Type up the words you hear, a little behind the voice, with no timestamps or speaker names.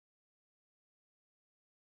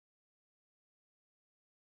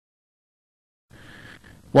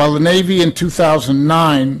While the Navy in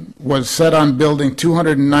 2009 was set on building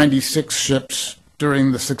 296 ships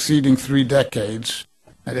during the succeeding 3 decades,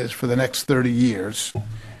 that is, for the next 30 years,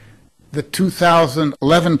 the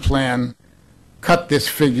 2011 plan cut this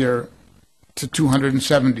figure to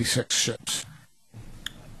 276 ships.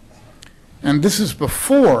 And this is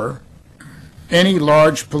before any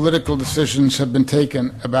large political decisions have been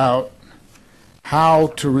taken about how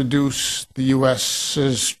to reduce the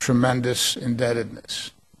U.S.'s tremendous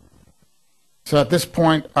indebtedness. So at this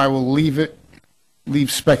point, I will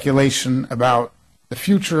leave speculation about the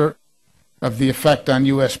future of the effect on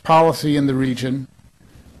U.S. policy in the region,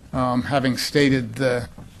 having stated the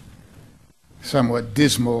somewhat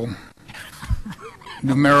dismal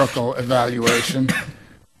numerical evaluation.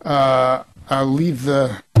 I'll leave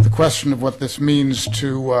the question of what this means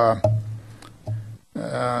to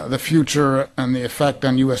the future and the effect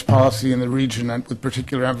on U.S. policy in the region, and with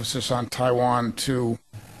particular emphasis on Taiwan, to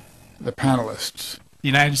the panelists. The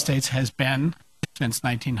United States has been, since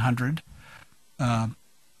 1900,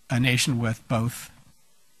 a nation with both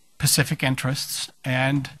Pacific interests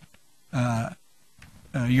and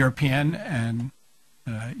European and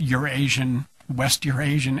Eurasian, West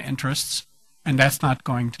Eurasian interests, and that's not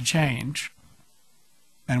going to change.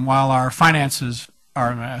 And while our finances are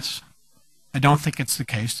a mess, I don't think it's the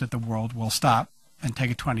case that the world will stop and take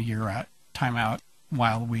a 20-year time out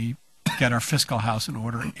while we get our fiscal house in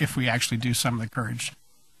order, if we actually do some of the courage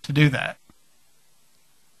to do that.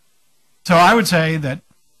 So I would say that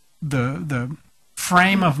the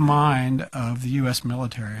frame of mind of the U.S.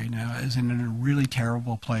 military now is in a really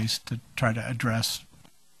terrible place to try to address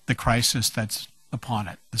the crisis that's upon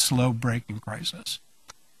it, the slow breaking crisis.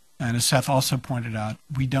 And as Seth also pointed out,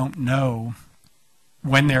 we don't know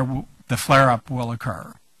when the flare-up will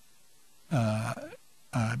occur,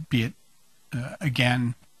 be it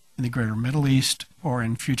again in the greater Middle East or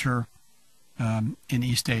in future in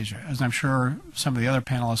East Asia. As I'm sure some of the other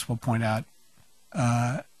panelists will point out,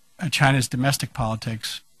 China's domestic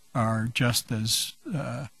politics are just as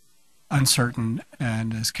uncertain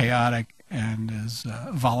and as chaotic and as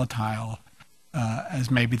volatile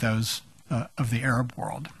as maybe those of the Arab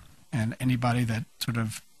world. And anybody that sort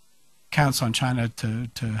of counts on China to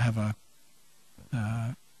have a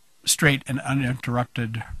straight and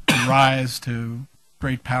uninterrupted rise to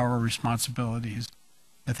great power responsibilities,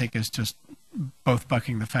 I think is just both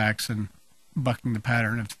bucking the facts and bucking the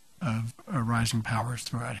pattern of rising powers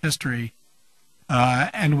throughout history.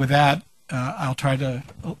 And with that, I'll try to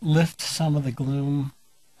lift some of the gloom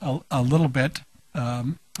a little bit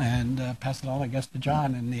and pass it on, I guess, to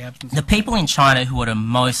John in the absence. The people in China who are the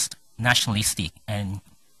most nationalistic and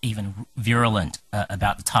even virulent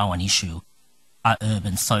about the Taiwan issue are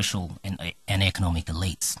urban, social, and economic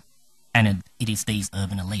elites. And it is these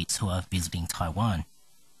urban elites who are visiting Taiwan.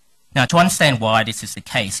 Now, to understand why this is the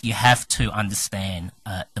case, you have to understand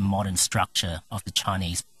the modern structure of the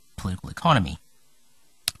Chinese political economy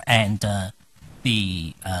and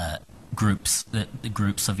the groups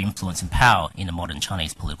of influence and power in the modern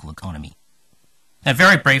Chinese political economy. Now,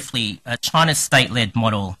 very briefly, China's state-led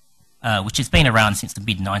model, which has been around since the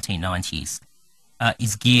mid-1990s,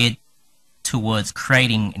 is geared towards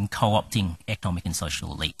creating and co-opting economic and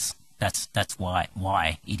social elites. That's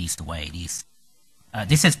why it is the way it is.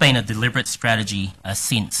 This has been a deliberate strategy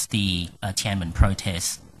since the Tiananmen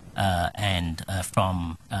protests and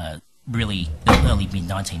from really the early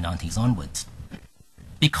mid-1990s onwards.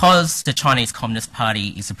 Because the Chinese Communist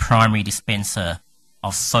Party is a primary dispenser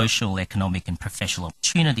of social, economic and professional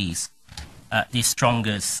opportunities, their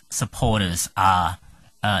strongest supporters are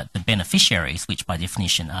the beneficiaries, which by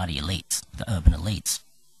definition are the elites, the urban elites.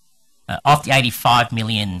 Of the 85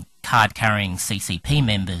 million card-carrying CCP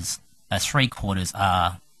members, 3/4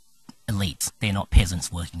 are elites. They're not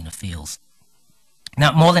peasants working in the fields.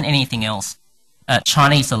 Now, more than anything else,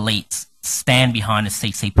 Chinese elites stand behind the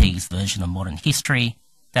CCP's version of modern history.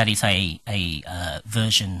 That is a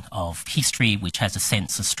version of history which has a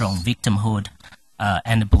sense of strong victimhood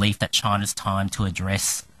and the belief that China's time to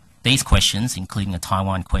address these questions, including the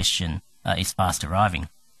Taiwan question, is fast arriving.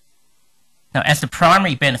 Now, as the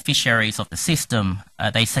primary beneficiaries of the system,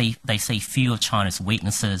 they see few of China's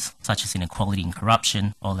weaknesses, such as inequality and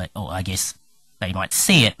corruption, or I guess they might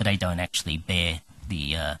see it, but they don't actually bear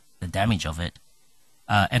the damage of it.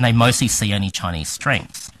 And they mostly see only Chinese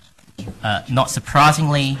strengths. Not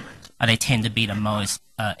surprisingly, they tend to be the most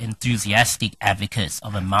enthusiastic advocates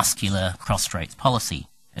of a muscular cross-straits policy.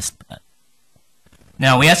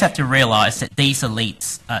 Now, we also have to realise that these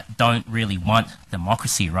elites don't really want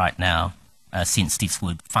democracy right now, since this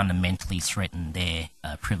would fundamentally threaten their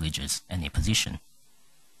privileges and their position.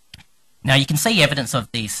 Now, you can see evidence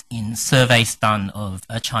of this in surveys done of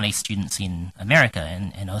Chinese students in America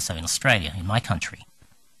and also in Australia, in my country.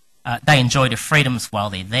 They enjoy the freedoms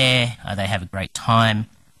while they're there, they have a great time,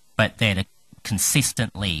 but they're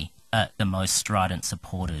consistently the most strident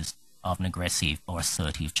supporters of an aggressive or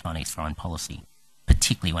assertive Chinese foreign policy,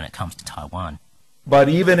 particularly when it comes to Taiwan. But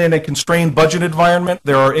even in a constrained budget environment,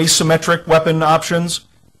 there are asymmetric weapon options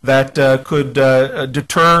that could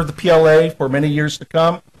deter the PLA for many years to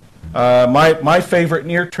come. My favorite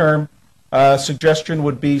near-term suggestion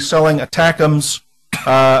would be selling ATACMS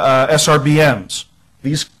SRBMs.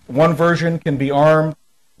 One version can be armed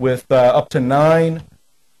with up to 9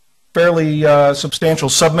 fairly substantial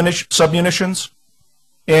submunitions.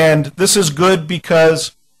 And this is good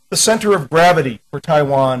because the center of gravity for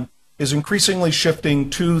Taiwan is increasingly shifting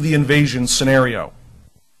to the invasion scenario.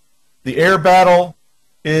 The air battle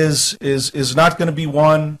is not going to be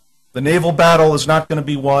won. The naval battle is not going to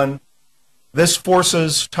be won. This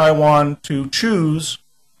forces Taiwan to choose,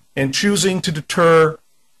 and choosing to deter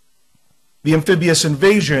the amphibious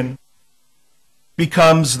invasion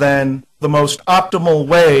becomes then the most optimal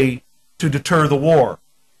way to deter the war.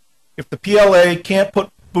 If the PLA can't put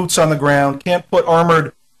boots on the ground, can't put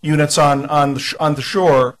armored units on the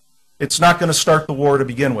shore, it's not going to start the war to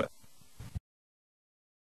begin with.